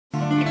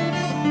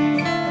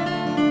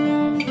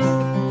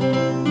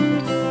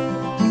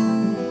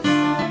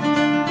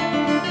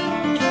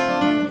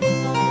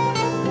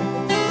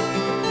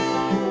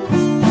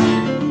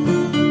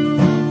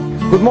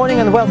Good morning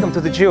and welcome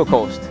to the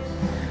GeoCoast.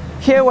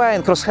 Here we are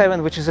in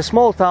Crosshaven, which is a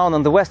small town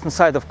on the western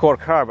side of Cork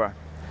Harbour.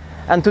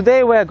 And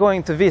today we are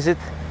going to visit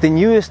the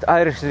newest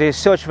Irish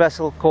research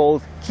vessel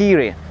called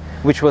KEARY,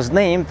 which was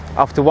named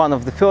after one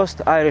of the first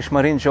Irish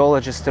marine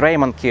geologists,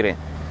 Raymond Keary.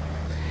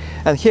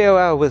 And here we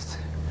are with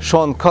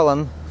Sean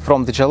Cullen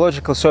from the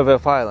Geological Survey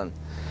of Ireland.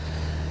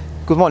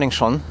 Good morning,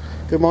 Sean.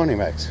 Good morning,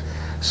 Max.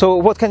 So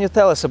what can you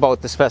tell us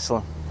about this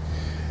vessel?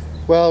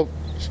 Well,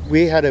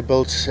 we had it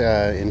built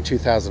in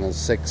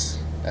 2006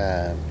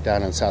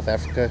 down in South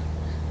Africa,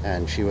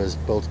 and she was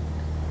built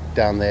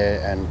down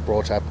there and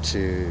brought up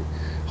to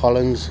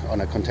Holland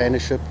on a container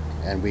ship,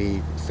 and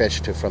we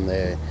fetched her from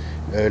there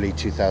early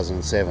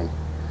 2007.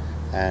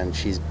 And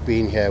she's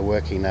been here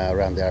working now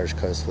around the Irish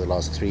coast for the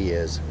last 3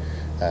 years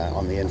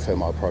on the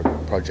INFOMAR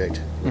project,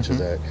 which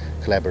is a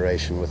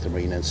collaboration with the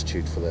Marine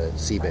Institute for the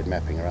seabed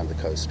mapping around the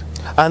coast.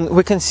 And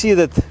we can see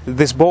that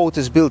this boat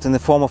is built in the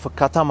form of a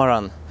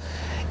catamaran.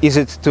 Is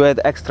it to add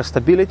extra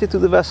stability to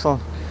the vessel?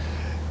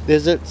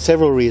 There's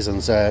several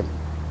reasons. The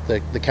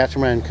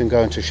catamaran can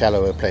go into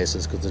shallower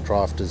places because the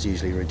draft is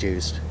usually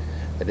reduced.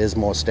 It is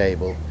more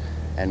stable,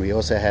 and we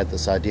also had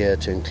this idea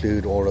to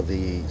include all of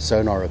the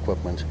sonar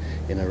equipment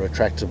in a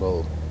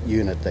retractable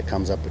unit that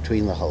comes up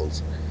between the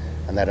hulls,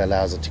 and that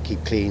allows it to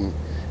keep clean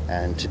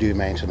and to do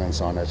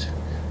maintenance on it,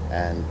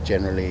 and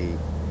generally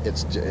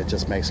it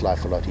just makes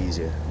life a lot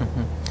easier.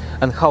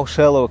 And how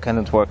shallow can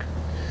it work?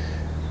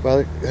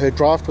 Well, her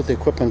draft with the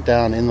equipment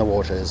down in the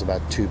water is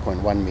about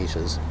 2.1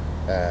 meters.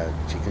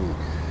 She can,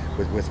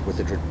 with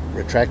it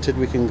retracted,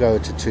 we can go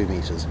to 2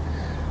 meters,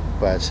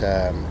 but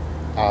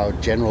our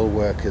general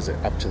work is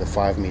up to the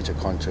 5 meter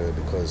contour,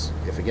 because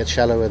if it gets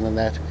shallower than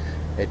that,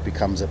 it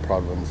becomes a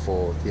problem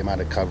for the amount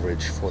of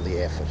coverage for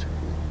the effort.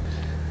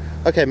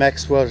 Okay,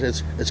 Max, well,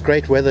 it's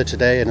great weather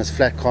today and it's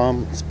flat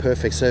calm, it's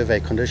perfect survey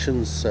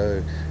conditions,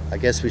 so I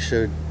guess we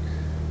should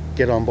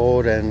get on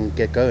board and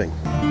get going.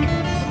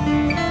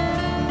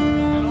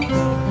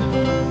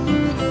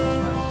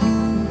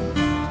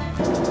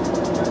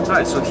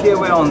 Right, so here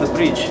we are on the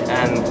bridge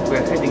and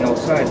we're heading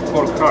outside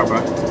Cork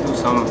Harbour to do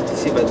some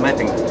seabed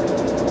mapping.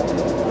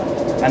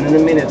 And in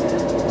a minute,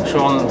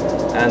 Sean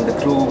and the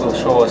crew will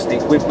show us the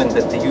equipment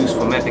that they use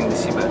for mapping the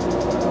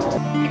seabed.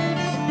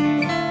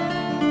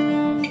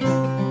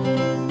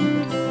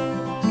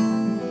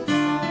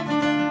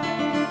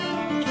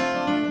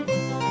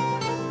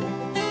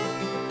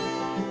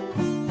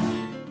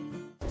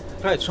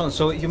 Right, Sean,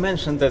 so you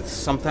mentioned that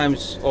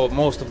sometimes, or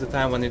most of the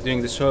time when you're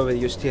doing the survey,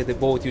 you steer the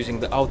boat using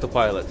the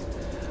Autopilot.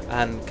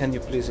 And can you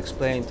please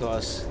explain to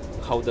us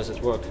how does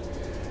it work?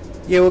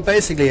 Yeah, well,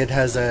 basically it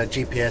has a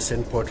GPS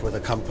input with a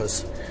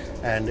compass,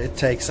 and it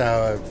takes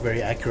our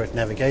very accurate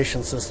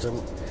navigation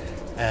system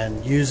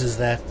and uses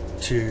that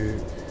to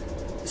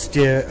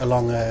steer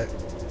along a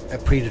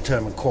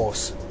predetermined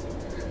course.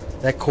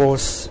 That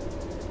course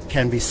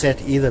can be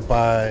set either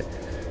by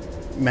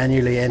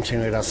manually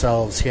entering it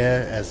ourselves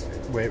here as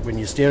when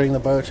you're steering the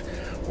boat,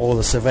 or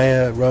the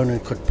surveyor, Ronan,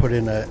 could put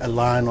in a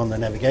line on the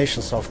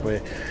navigation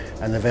software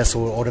and the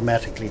vessel will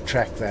automatically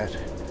track that.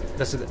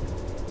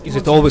 Is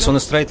it always on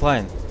a straight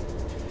line?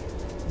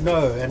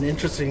 No, and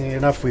interestingly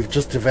enough, we've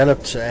just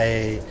developed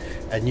a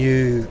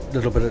new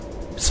little bit of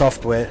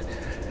software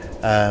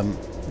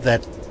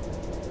that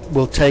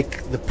will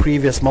take the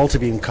previous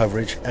multi-beam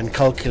coverage and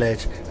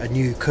calculate a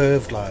new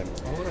curved line.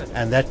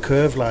 And that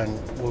curved line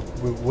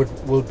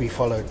will be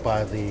followed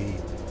by the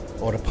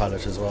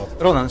Autopilot as well.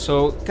 Ronan,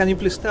 so can you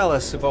please tell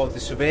us about the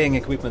surveying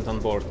equipment on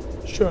board?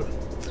 Sure.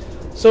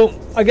 So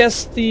I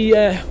guess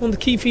one of the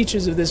key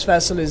features of this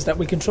vessel is that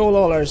we control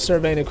all our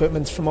surveying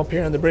equipment from up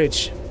here on the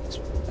bridge.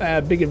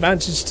 A big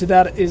advantage to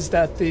that is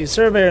that the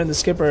surveyor and the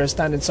skipper are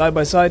standing side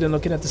by side and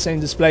looking at the same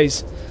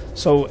displays.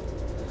 So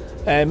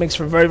it makes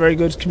for very, very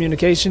good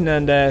communication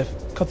and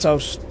cuts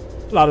out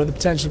a lot of the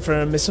potential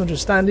for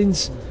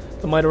misunderstandings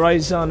that might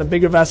arise on a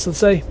bigger vessel,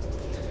 say.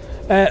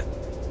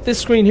 This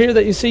screen here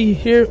that you see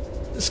here,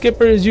 the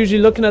skipper is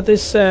usually looking at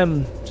this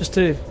just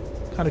to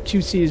kind of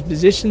QC his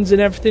positions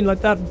and everything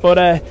like that, but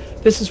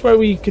this is where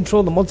we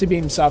control the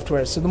multi-beam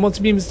software. So the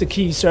multi-beam is the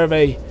key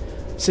survey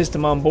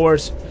system on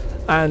board,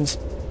 and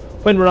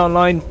when we're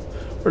online,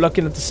 we're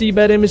looking at the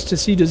seabed image to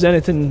see does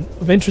anything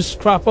of interest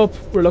crop up.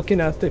 We're looking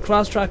at the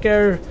cross-track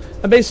error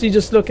and basically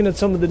just looking at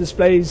some of the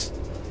displays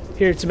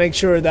here to make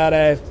sure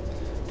that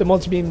the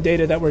multi-beam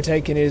data that we're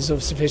taking is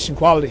of sufficient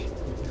quality.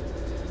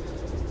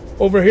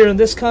 Over here in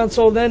this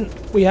console then,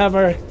 we have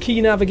our key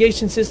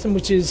navigation system,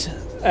 which is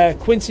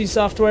Quincy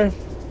software,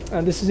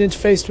 and this is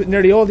interfaced with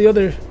nearly all the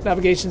other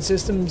navigation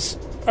systems,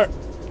 or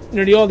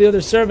nearly all the other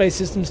survey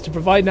systems, to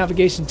provide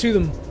navigation to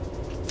them.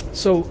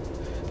 So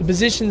the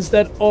positions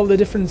that all the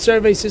different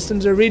survey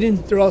systems are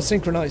reading, they're all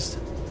synchronized.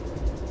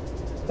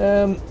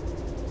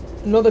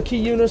 Another key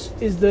unit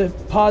is the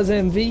POS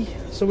MV,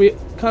 so we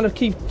kind of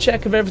keep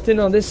check of everything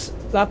on this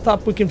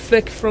laptop. We can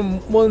flick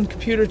from one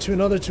computer to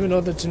another to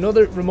another to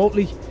another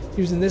remotely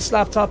using this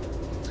laptop,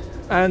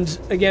 and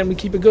again we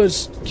keep a good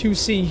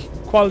QC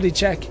quality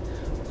check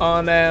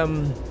on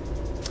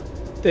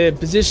the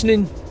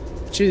positioning,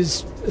 which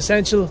is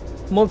essential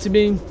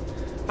multi-beam,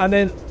 and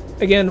then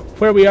again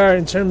where we are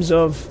in terms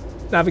of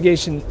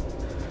navigation.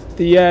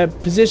 The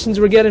positions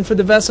we're getting for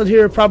the vessel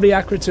here are probably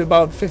accurate to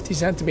about 50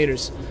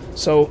 centimeters.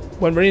 So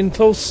when we're in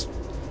close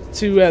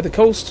to the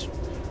coast,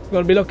 we're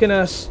going to be looking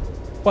at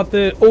what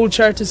the old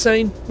chart is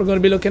saying, we're going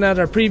to be looking at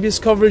our previous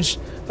coverage,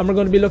 and we're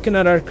going to be looking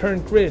at our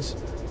current grid.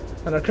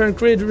 And our current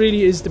grid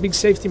really is the big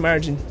safety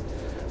margin.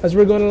 As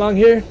we're going along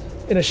here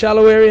in a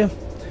shallow area,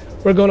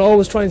 we're going to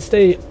always try and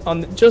stay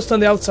just on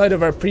the outside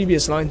of our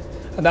previous line,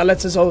 and that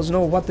lets us always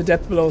know what the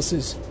depth below us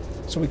is,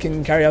 so we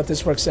can carry out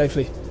this work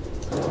safely.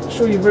 I'll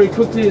show you very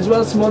quickly as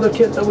well some other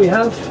kit that we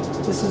have.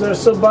 This is our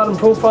sub-bottom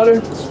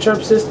profiler. It's a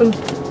chirp system,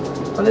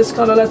 and this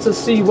kind of lets us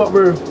see what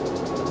we're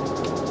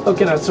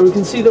looking at. So we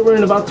can see that we're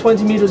in about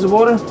 20 meters of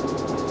water,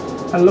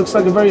 and it looks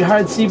like a very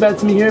hard seabed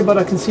to me here, but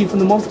I can see from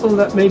the multiple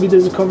that maybe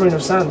there's a covering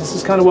of sand. This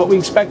is kind of what we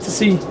expect to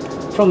see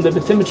from the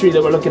bathymetry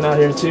that we're looking at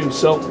here too.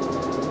 So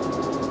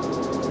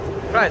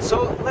right,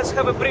 so let's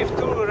have a brief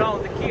tour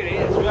around the KEARY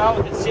as we're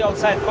out at sea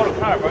outside Cork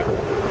Harbour.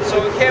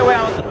 So here we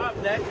are on the up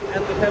deck,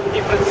 and we have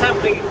different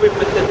sampling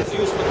equipment that is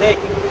used for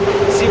taking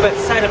seabed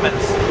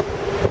sediments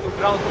to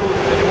ground truth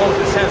to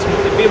remotely sense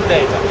multi-beam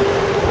data.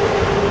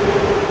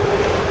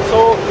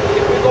 So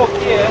if we go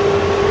here,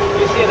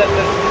 you see that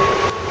there's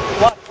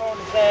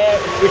platforms there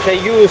which are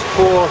used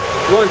for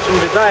launching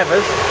the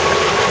divers.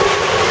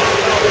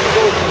 Now let's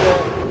go to the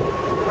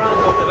front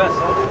of the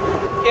vessel.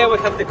 Here we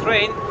have the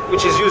crane,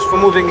 which is used for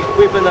moving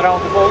equipment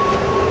around the boat.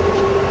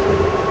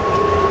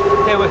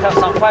 Here we have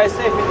some fire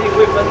safety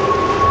equipment.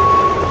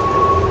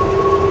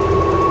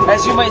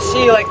 As you may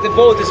see, like, the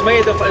boat is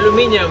made of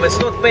aluminium. It's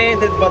not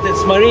painted, but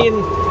it's marine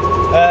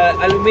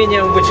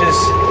aluminium, which is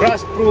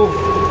rust proof.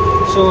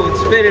 So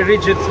it's very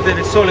rigid,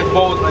 very solid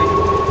boat.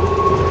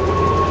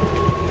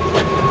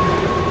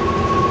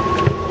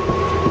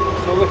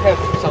 So we have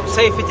some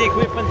safety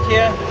equipment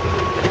here.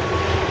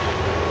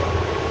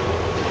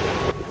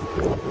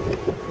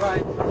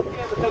 Right,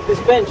 here we have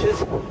these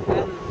benches,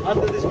 and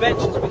under these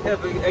benches we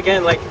have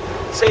again like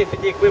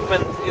safety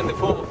equipment in the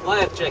form of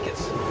life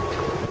jackets.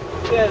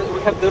 Here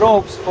we have the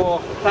ropes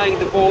for tying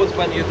the boat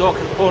when you dock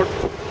in port.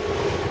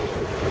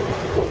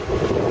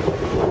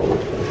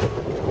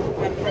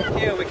 And from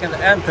here we can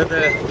enter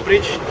the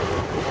bridge.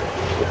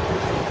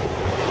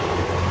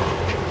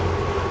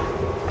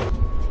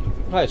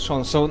 Right,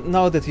 Sean, so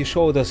now that you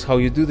showed us how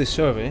you do the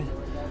survey,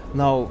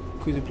 now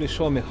could you please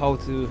show me how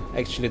to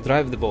actually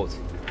drive the boat?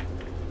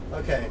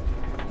 Okay,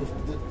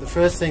 the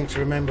first thing to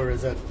remember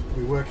is that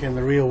we work in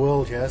the real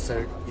world here,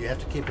 so you have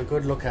to keep a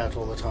good lookout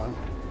all the time.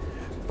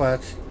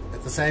 But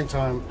at the same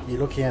time, you're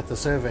looking at the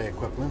survey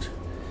equipment.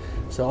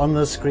 So on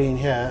this screen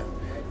here,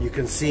 you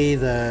can see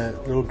the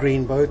little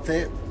green boat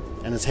there,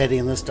 and it's heading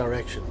in this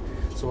direction.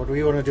 So what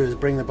we want to do is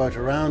bring the boat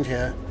around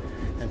here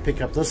and pick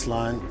up this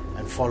line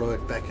and follow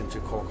it back into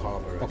Cork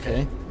Harbour.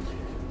 Okay.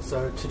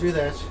 So to do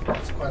that,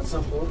 it's quite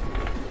simple.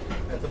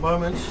 At the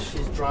moment,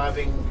 she's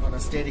driving on a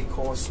steady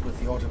course with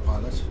the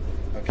autopilot.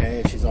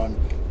 Okay, she's on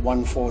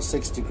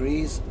 146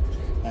 degrees,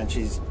 and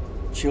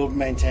she'll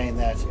maintain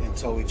that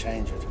until we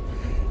change it.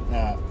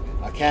 Now,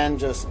 I can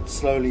just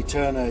slowly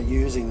turn her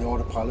using the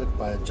autopilot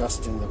by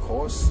adjusting the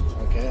course.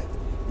 Okay,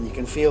 and you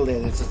can feel there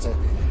there's just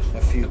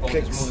a few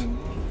clicks.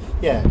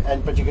 Yeah,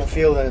 but you can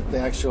feel the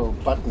actual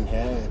button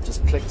here. It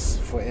just clicks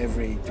for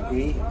every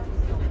degree.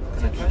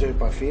 Can you do it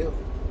by feel?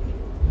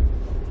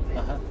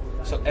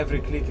 So every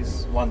click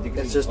is 1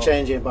 degree? It's just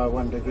changing by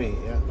 1 degree,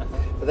 yeah.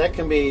 But that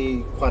can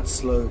be quite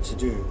slow to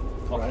do,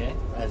 right?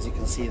 As you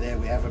can see there,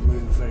 we haven't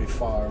moved very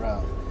far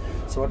around.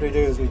 So what we do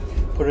is we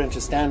put it into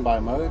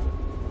standby mode.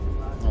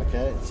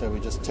 Okay, so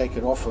we just take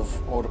it off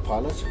of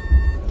autopilot.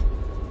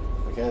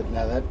 Okay,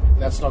 now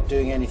that's not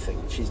doing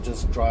anything. She's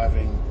just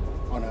driving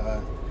on her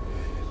own.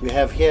 We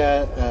have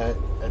here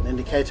an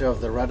indicator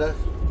of the rudder,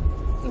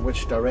 in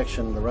which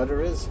direction the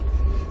rudder is.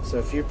 So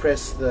if you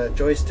press the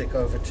joystick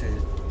over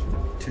to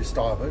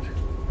starboard.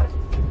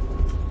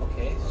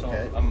 Okay, so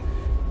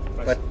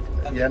but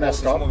yeah, now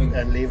stop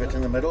and leave it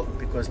in the middle,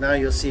 because now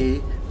you'll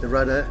see the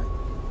rudder.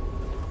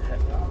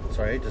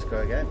 Sorry, just go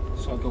again.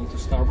 So go to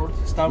starboard.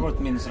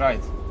 Starboard means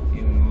right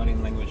in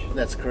marine language.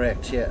 That's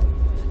correct, yeah.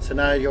 So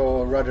now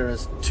your rudder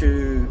is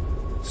 2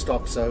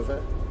 stops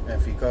over,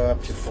 and if you go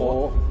up to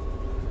 4.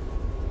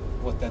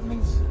 What that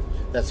means?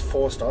 That's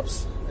 4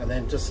 stops, and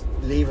then just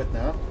leave it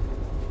now.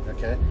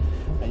 Okay,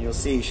 and you'll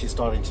see she's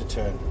starting to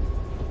turn.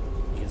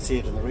 You can see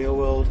it in the real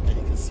world, and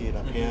you can see it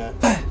up here.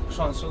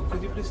 Sean, so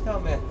could you please tell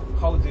me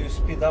how do you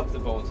speed up the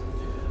boat?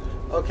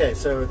 Okay,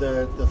 so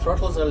the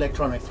throttles are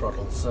electronic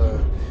throttles. So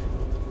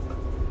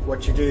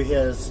what you do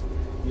here is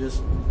you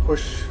just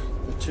push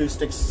the 2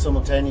 sticks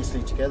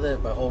simultaneously together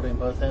by holding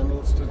both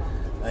handles.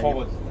 And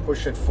forward.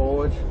 Push it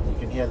forward. You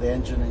can hear the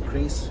engine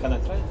increase. Can I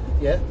try?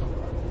 Yeah.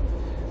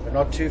 But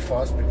not too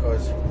fast,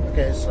 because,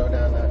 okay, slow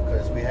down now,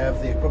 because we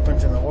have the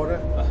equipment in the water.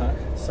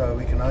 So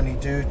we can only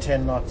do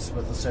 10 knots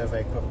with the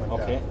survey equipment.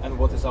 Okay, and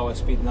what is our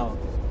speed now?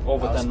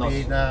 Over 10 knots? Our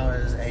speed now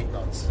is 8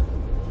 knots.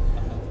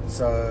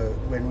 So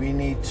when we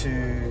need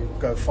to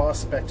go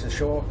fast back to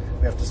shore,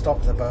 we have to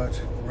stop the boat,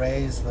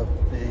 raise the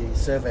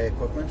survey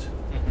equipment,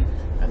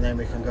 and then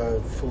we can go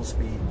full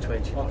speed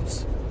 20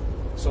 knots.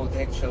 So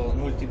the actual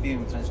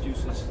multi-beam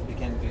transducers, they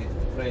can be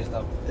raised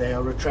up? They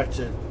are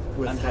retracted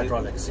with and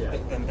hydraulics, yeah.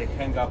 And they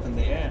hang up in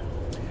the air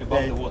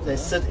above the water? They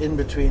sit in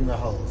between the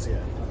hulls,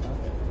 yeah.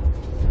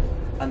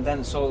 And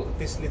then, so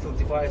this little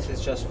device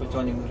is just for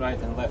turning right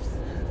and left?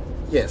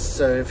 Yes,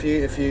 so if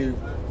you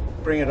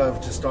bring it over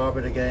to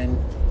starboard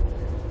again,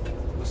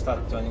 we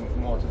start turning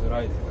more to the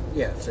right?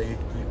 Yeah, so you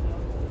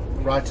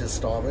right is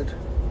starboard,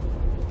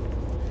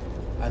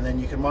 and then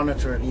you can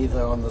monitor it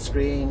either on the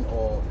screen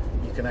or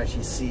you can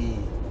actually see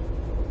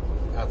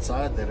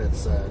outside that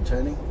it's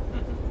turning.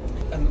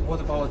 And what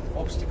about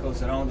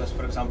obstacles around us?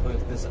 For example,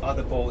 if there's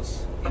other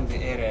boats in the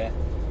area,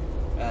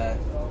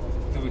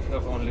 do we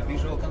have only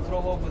visual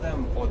control over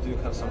them, or do you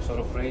have some sort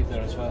of radar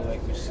as well,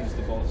 like which sees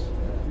the boats?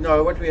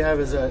 No, what we have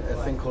is a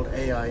thing called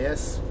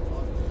AIS,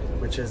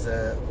 which is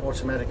an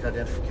automatic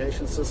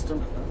identification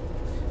system.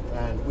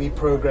 And we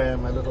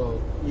program a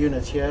little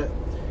unit here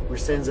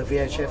which sends a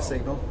VHF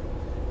signal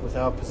with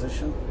our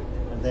position,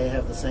 and they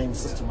have the same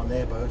system on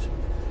their boat,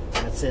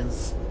 and it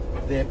sends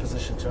their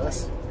position to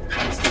us,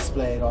 and it's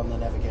displayed on the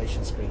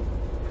navigation screen.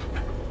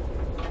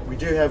 We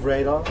do have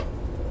radar,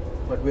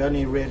 but we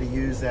only really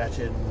use that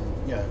in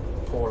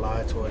poor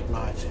light or at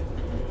night,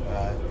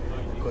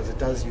 because it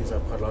does use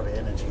up quite a lot of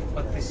energy.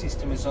 But this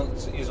system is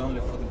only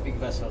for the big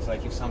vessels,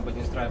 like if somebody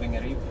is driving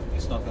a rib,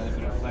 it's not going to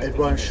be reflected? It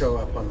won't show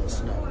up on the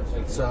snow.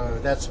 So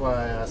that's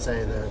why I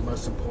say the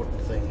most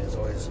important thing is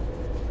always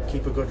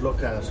keep a good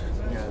lookout.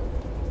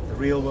 The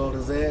real world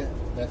is there,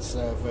 that's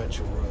a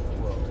virtual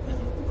world.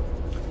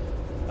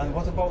 And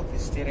what about the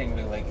steering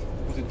wheel? Like,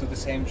 would it do the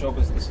same job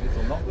as this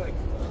little knob? Like?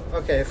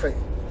 Okay,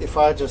 if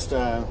I just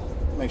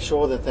make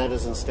sure that that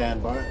is in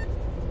standby.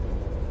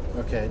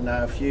 Okay,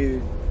 now if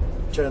you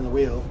turn the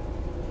wheel.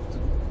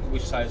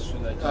 Which side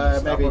should I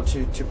turn? Maybe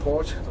to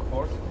port. To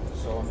port.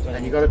 So I'm turning.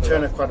 And you've got to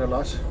turn it quite a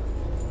lot.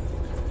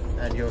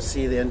 And you'll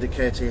see the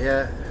indicator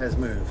here has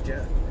moved,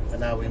 yeah. And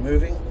now we're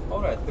moving.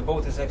 Alright, the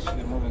boat is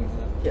actually moving.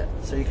 Yeah,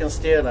 so you can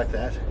steer like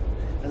that.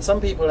 And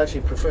some people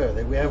actually prefer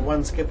that. We have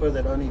one skipper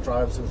that only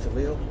drives with the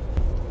wheel.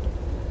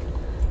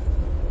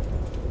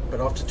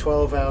 But after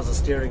 12 hours of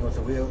steering with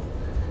the wheel,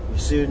 you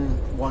soon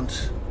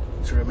want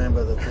to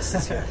remember that this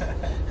is here.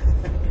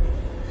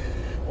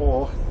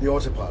 Or the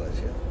autopilot,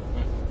 yeah.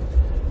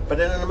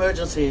 But in an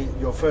emergency,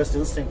 your first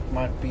instinct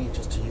might be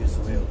just to use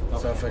the wheel.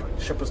 Okay. So if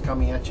a ship is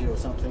coming at you or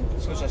something.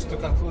 So just to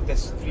conclude,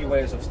 there's 3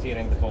 ways of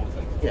steering the boat.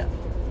 Like. Yeah.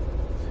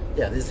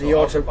 Yeah, there's the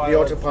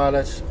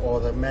autopilot or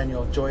the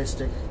manual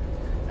joystick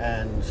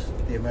and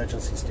the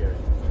emergency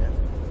steering. Yeah.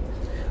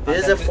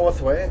 There's a 4th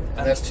way,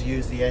 and that's to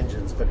use the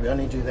engines, but we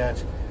only do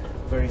that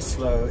very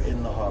slow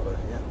in the harbour.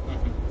 Yeah.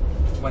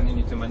 When you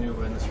need to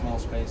maneuver in a small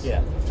space.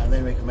 Yeah, and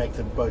then we can make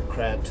the boat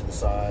crab to the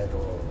side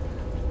or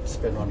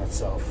spin on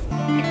itself.